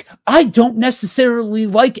 And look, I don't necessarily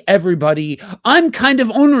like everybody. I'm kind of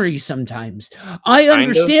ornery sometimes. I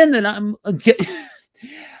understand that I'm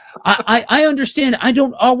I understand I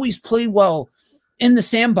don't always play well in the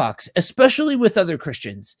sandbox, especially with other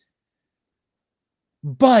Christians.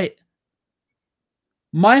 But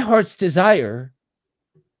my heart's desire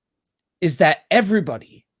is that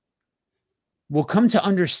everybody will come to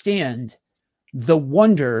understand the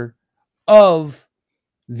wonder of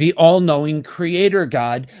the all-knowing creator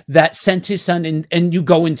God that sent his son, and you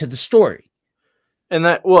go into the story. And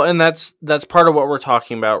that's part of what we're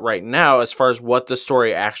talking about right now as far as what the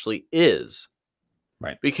story actually is.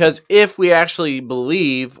 Right. Because if we actually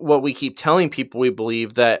believe what we keep telling people we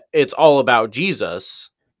believe, that it's all about Jesus,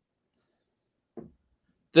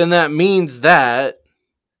 then that means that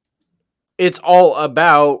it's all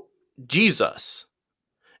about Jesus.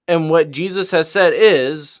 And what Jesus has said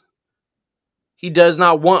is, he does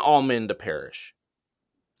not want all men to perish.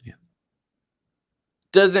 Yeah.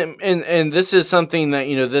 And this is something that,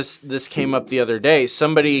 this came up the other day.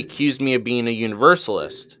 Somebody accused me of being a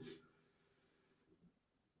universalist.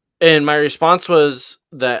 And my response was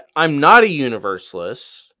that I'm not a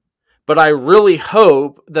universalist, but I really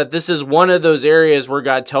hope that this is one of those areas where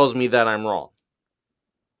God tells me that I'm wrong.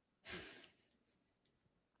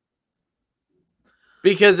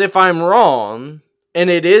 Because if I'm wrong, and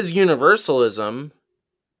it is universalism,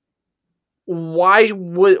 why,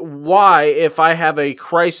 if I have a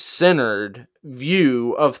Christ-centered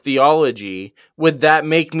view of theology, would that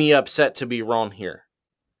make me upset to be wrong here?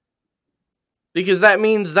 Because that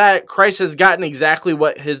means that Christ has gotten exactly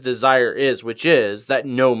what his desire is, which is that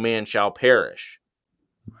no man shall perish.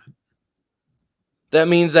 That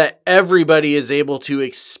means that everybody is able to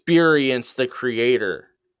experience the Creator.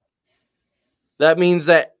 That means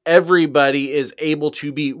that everybody is able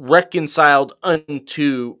to be reconciled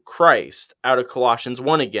unto Christ, out of Colossians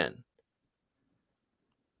 1 again.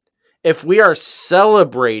 If we are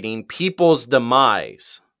celebrating people's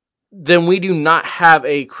demise, then we do not have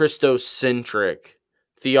a Christo-centric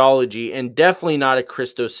theology, and definitely not a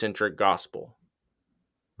Christo-centric gospel.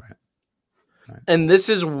 Right. And this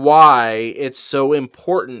is why it's so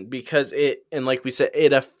important, because and like we said,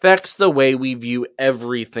 it affects the way we view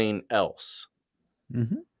everything else.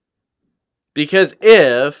 Mm-hmm. Because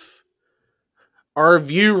if our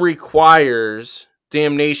view requires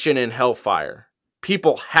damnation and hellfire,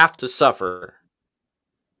 people have to suffer.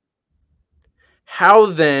 How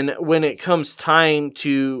then, when it comes time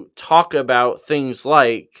to talk about things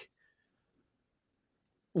like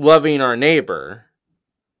loving our neighbor,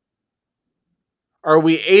 are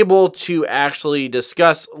we able to actually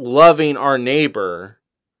discuss loving our neighbor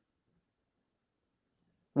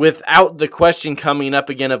without the question coming up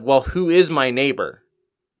again of, well, who is my neighbor?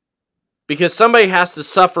 Because somebody has to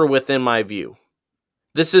suffer within my view.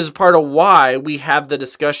 This is part of why we have the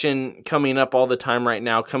discussion coming up all the time right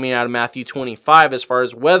now, coming out of Matthew 25, as far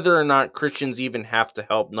as whether or not Christians even have to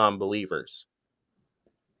help non-believers.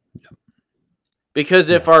 Yep. Because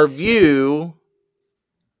if our view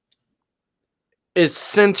is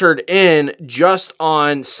centered in just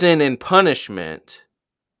on sin and punishment,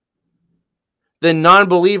 then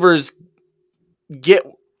non-believers get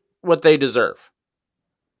what they deserve.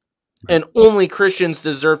 Right. And only Christians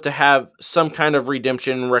deserve to have some kind of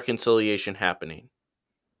redemption and reconciliation happening.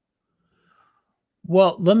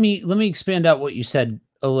 Well, let me expand out what you said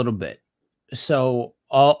a little bit. So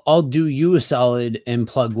I'll do you a solid and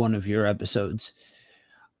plug one of your episodes.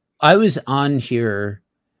 I was on here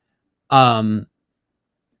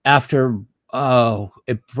after,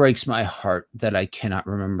 it breaks my heart that I cannot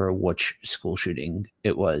remember which school shooting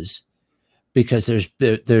it was, because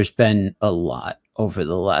there's been a lot over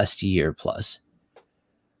the last year plus.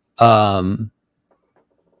 But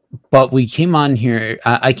we came on here,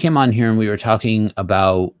 I came on here and we were talking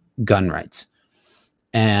about gun rights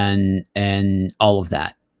and all of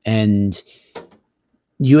that. And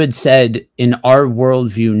you had said, in our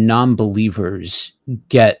worldview, non-believers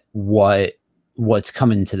get what's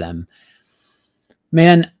coming to them.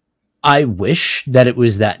 Man, I wish that it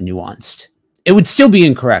was that nuanced. It would still be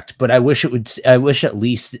incorrect, but I wish at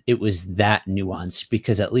least it was that nuanced,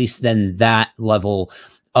 because at least then that level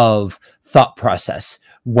of thought process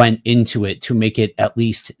went into it to make it at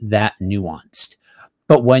least that nuanced.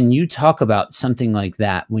 But when you talk about something like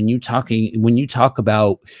that, when you talk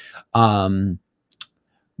about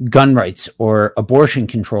gun rights or abortion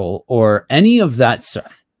control or any of that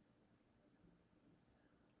stuff,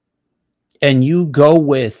 and you go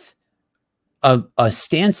with a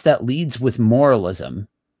stance that leads with moralism,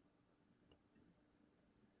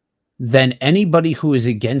 then anybody who is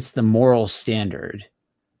against the moral standard,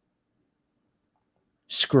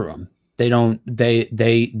 screw them. They don't,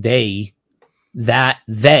 they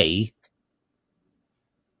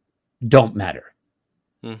don't matter.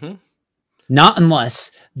 Mm-hmm. Not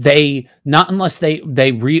unless they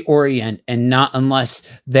reorient, and not unless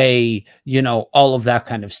they, you know, all of that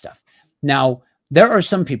kind of stuff. Now, there are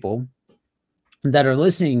some people that are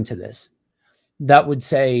listening to this that would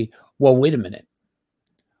say, well, wait a minute.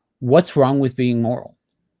 What's wrong with being moral?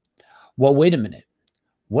 Well, wait a minute.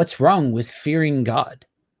 What's wrong with fearing God?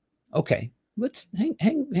 Okay, let's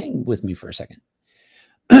hang with me for a second.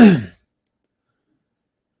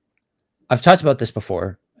 I've talked about this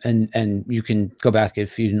before, and you can go back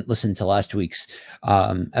if you didn't listen to last week's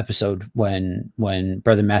episode when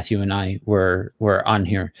Brother Matthew and I were on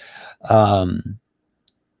here. I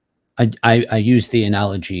use the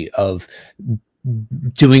analogy of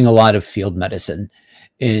doing a lot of field medicine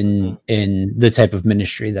in the type of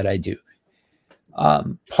ministry that I do.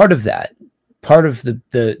 Part of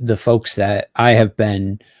the folks that I have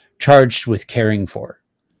been charged with caring for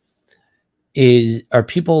are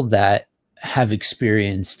people that have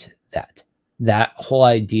experienced that whole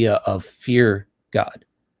idea of fear God.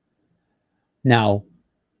 Now,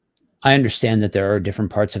 I understand that there are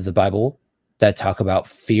different parts of the Bible that talk about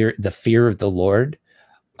the fear of the Lord,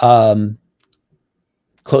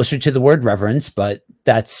 closer to the word reverence, but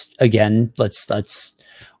that's, again,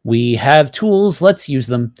 we have tools, let's use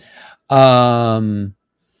them. But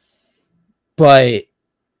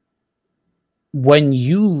when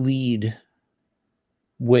you lead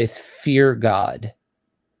with fear God,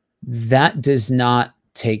 that does not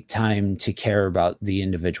take time to care about the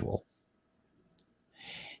individual.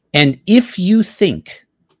 And if you think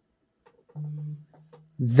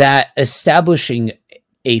that establishing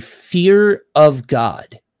a fear of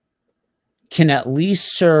God can at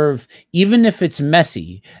least serve, even if it's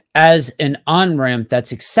messy, as an on-ramp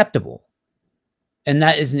that's acceptable, and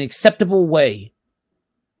that is an acceptable way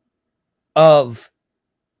of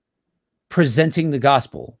presenting the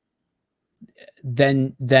gospel,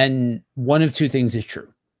 then one of two things is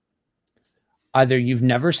true. Either you've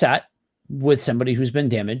never sat with somebody who's been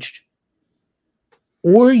damaged,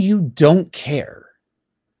 or you don't care.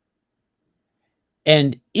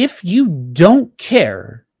 And if you don't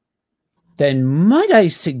care, then might I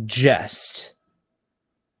suggest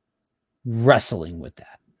wrestling with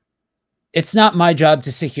that. It's not my job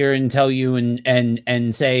to sit here and tell you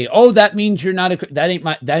and say, oh, that means you're not that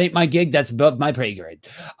ain't my gig. That's above my pay grade.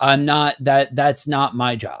 I'm not that's not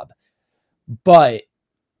my job. But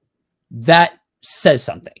that says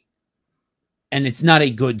something. And it's not a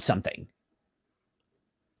good something.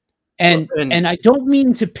 And I don't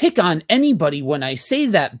mean to pick on anybody when I say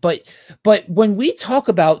that, but when we talk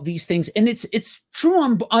about these things, and it's true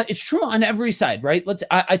on every side, right?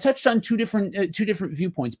 I touched on two different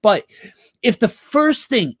viewpoints, but if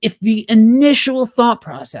the initial thought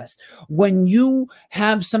process when you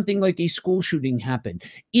have something like a school shooting happen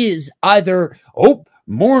is either, oh,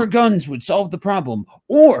 more guns would solve the problem,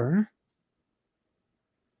 or,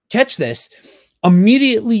 catch this,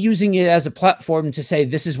 immediately using it as a platform to say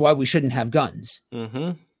this is why we shouldn't have guns.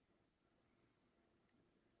 Mm-hmm.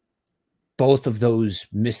 Both of those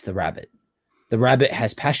miss the rabbit. The rabbit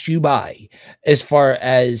has passed you by as far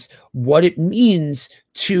as what it means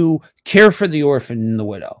to care for the orphan and the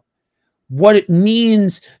widow, what it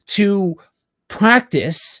means to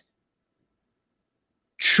practice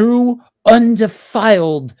true,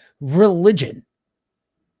 undefiled religion.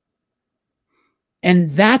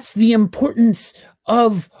 And that's the importance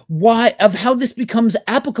of how this becomes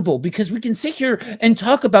applicable, because we can sit here and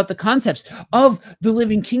talk about the concepts of the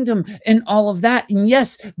living kingdom and all of that. And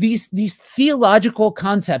yes, these theological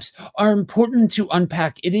concepts are important to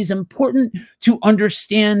unpack. It is important to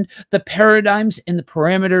understand the paradigms and the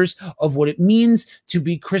parameters of what it means to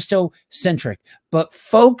be Christo-centric. But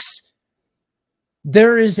folks,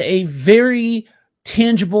 there is a very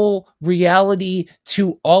tangible reality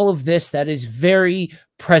to all of this that is very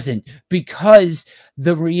present, because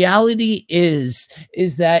the reality is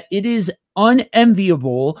that it is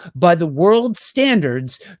unenviable by the world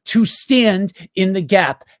standards to stand in the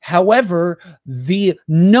gap. However, the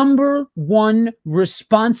number one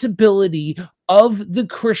responsibility of the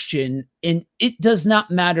Christian, and it does not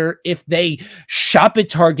matter if they shop at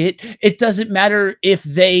Target, it doesn't matter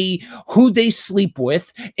who they sleep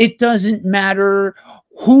with, it doesn't matter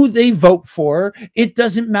who they vote for. It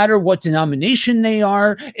doesn't matter what denomination they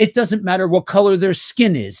are. It doesn't matter what color their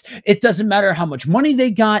skin is. It doesn't matter how much money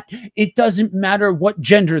they got. It doesn't matter what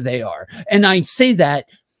gender they are. And I say that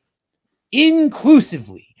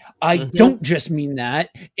inclusively. I don't just mean that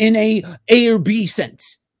in a or B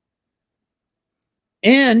sense.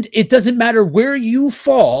 And it doesn't matter where you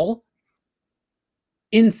fall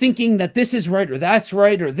in thinking that this is right or that's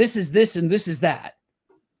right or this is this and this is that.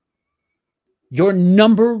 Your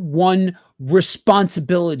number one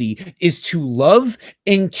responsibility is to love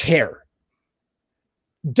and care.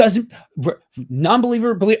 Doesn't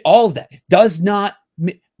non-believer believe all of that does not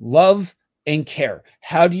love and care.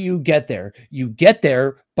 How do you get there? You get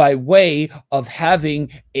there by way of having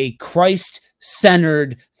a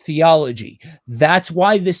Christ-centered theology. That's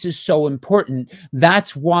why this is so important.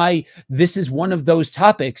 That's why this is one of those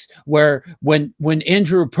topics where when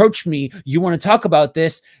Andrew approached me, you want to talk about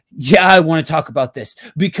this? Yeah, I want to talk about this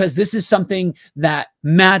because this is something that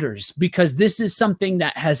matters, because this is something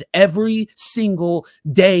that has every single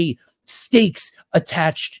day stakes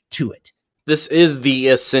attached to it. This is the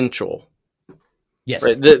essential. Yes.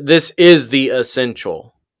 Right? This is the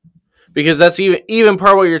essential. Because that's even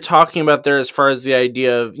part of what you're talking about there as far as the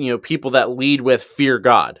idea of, people that lead with fear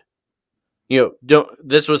God.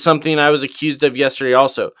 This was something I was accused of yesterday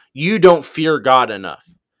also. You don't fear God enough.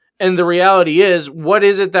 And the reality is, what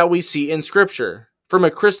is it that we see in Scripture? From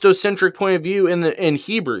a Christo-centric point of view in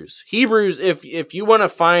Hebrews. Hebrews, if you want to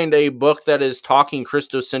find a book that is talking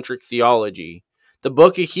Christo-centric theology, the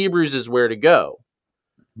book of Hebrews is where to go.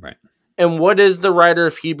 Right. And what does the writer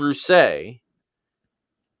of Hebrews say?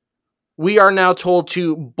 We are now told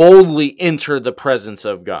to boldly enter the presence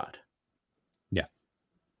of God. Yeah.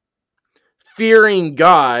 Fearing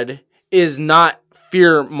God is not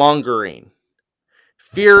fear-mongering.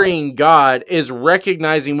 Fearing God is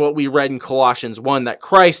recognizing what we read in Colossians 1, that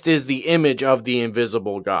Christ is the image of the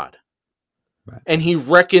invisible God. Right. And he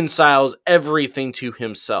reconciles everything to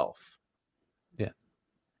himself. Yeah.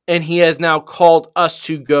 And he has now called us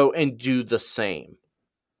to go and do the same.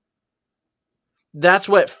 That's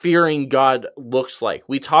what fearing God looks like.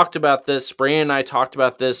 We talked about this, Brian and I talked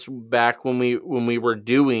about this back when we were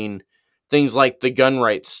doing things like the gun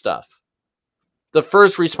rights stuff. The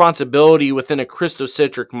first responsibility within a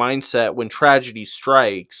Christocentric mindset when tragedy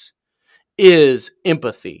strikes is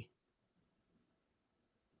empathy,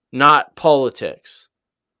 not politics.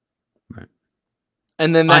 Right.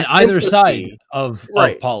 And then on either side of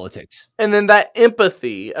politics. And then that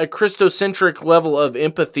empathy, a Christocentric level of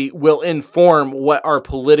empathy, will inform what our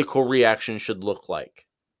political reaction should look like.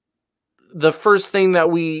 The first thing that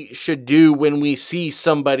we should do when we see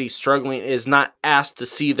somebody struggling is not ask to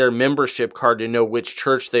see their membership card to know which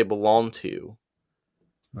church they belong to.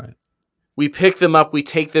 Right. We pick them up, we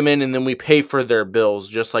take them in, and then we pay for their bills,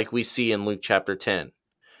 just like we see in Luke chapter 10.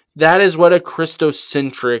 That is what a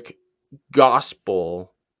Christocentric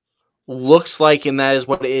gospel looks like, and that is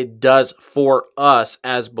what it does for us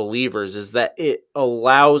as believers, is that it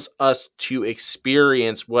allows us to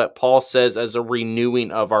experience what Paul says as a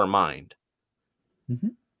renewing of our mind. Mm-hmm.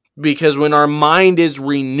 Because when our mind is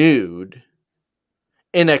renewed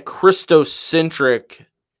in a Christocentric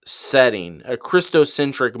setting, a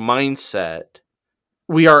Christocentric mindset,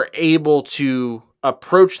 we are able to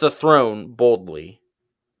approach the throne boldly.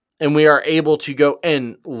 And we are able to go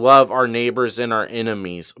and love our neighbors and our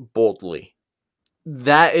enemies boldly.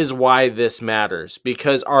 That is why this matters,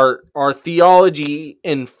 because our theology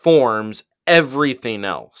informs everything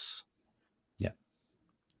else. Yeah.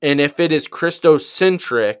 And if it is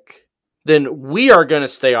Christocentric, then we are going to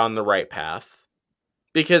stay on the right path.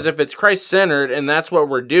 Because if it's Christ-centered and that's what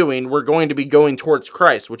we're doing, we're going to be going towards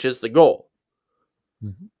Christ, which is the goal.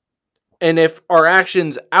 Mm-hmm. And if our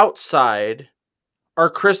actions outside are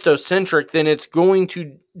Christocentric, then it's going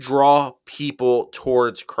to draw people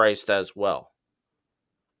towards Christ as well.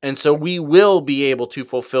 And so we will be able to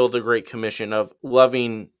fulfill the Great Commission of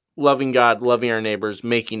loving God, loving our neighbors,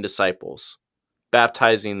 making disciples,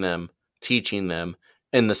 baptizing them, teaching them,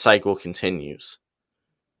 and the cycle continues.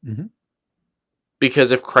 Mm-hmm.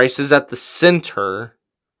 Because if Christ is at the center,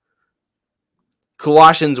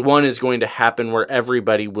 Colossians 1 is going to happen where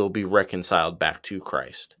everybody will be reconciled back to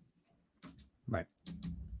Christ. Right.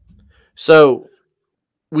 So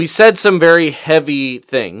we said some very heavy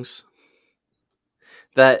things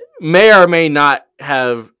that may or may not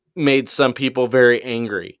have made some people very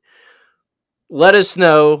angry. Let us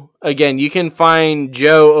know. Again, you can find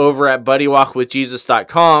Joe over at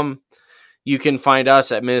buddywalkwithjesus.com. You can find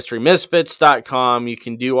us at ministrymisfits.com. You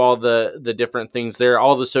can do all the different things there.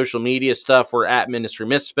 All the social media stuff, we're at Ministry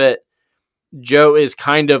Misfit. Joe is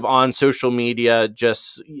kind of on social media,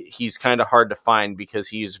 just he's kind of hard to find because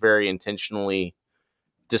he's very intentionally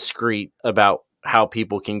discreet about how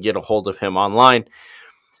people can get a hold of him online.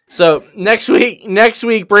 So next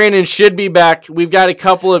week, Brandon should be back. We've got a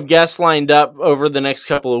couple of guests lined up over the next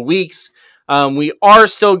couple of weeks. We are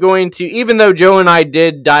still going to, even though Joe and I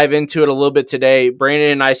did dive into it a little bit today,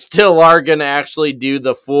 Brandon and I still are going to actually do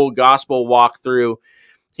the full gospel walkthrough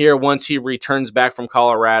here once he returns back from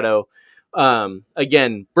Colorado.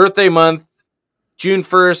 Again, birthday month, June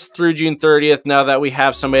 1st through June 30th, now that we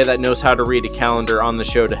have somebody that knows how to read a calendar on the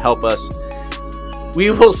show to help us.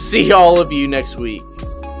 We will see all of you next week.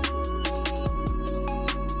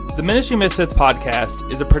 The Ministry Misfits podcast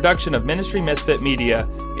is a production of Ministry Misfit Media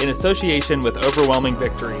in association with Overwhelming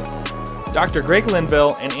Victory. Dr. Greg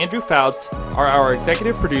Linville and Andrew Fouts are our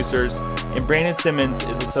executive producers, and Brandon Simmons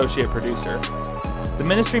is associate producer. The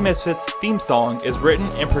Ministry Misfits theme song is written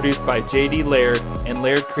and produced by J.D. Laird and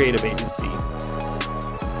Laird Creative Agency.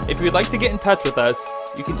 If you would like to get in touch with us,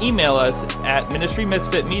 you can email us at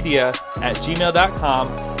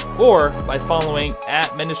ministrymisfitmedia@gmail.com or by following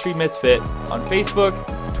 @ministrymisfit on Facebook,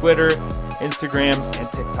 Twitter, Instagram,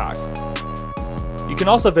 and TikTok. You can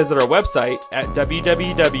also visit our website at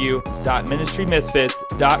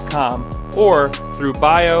www.ministrymisfits.com or through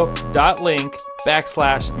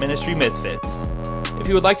bio.link/ministrymisfits. If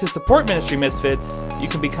you would like to support Ministry Misfits, you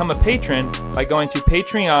can become a patron by going to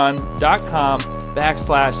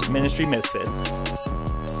patreon.com/ministrymisfits.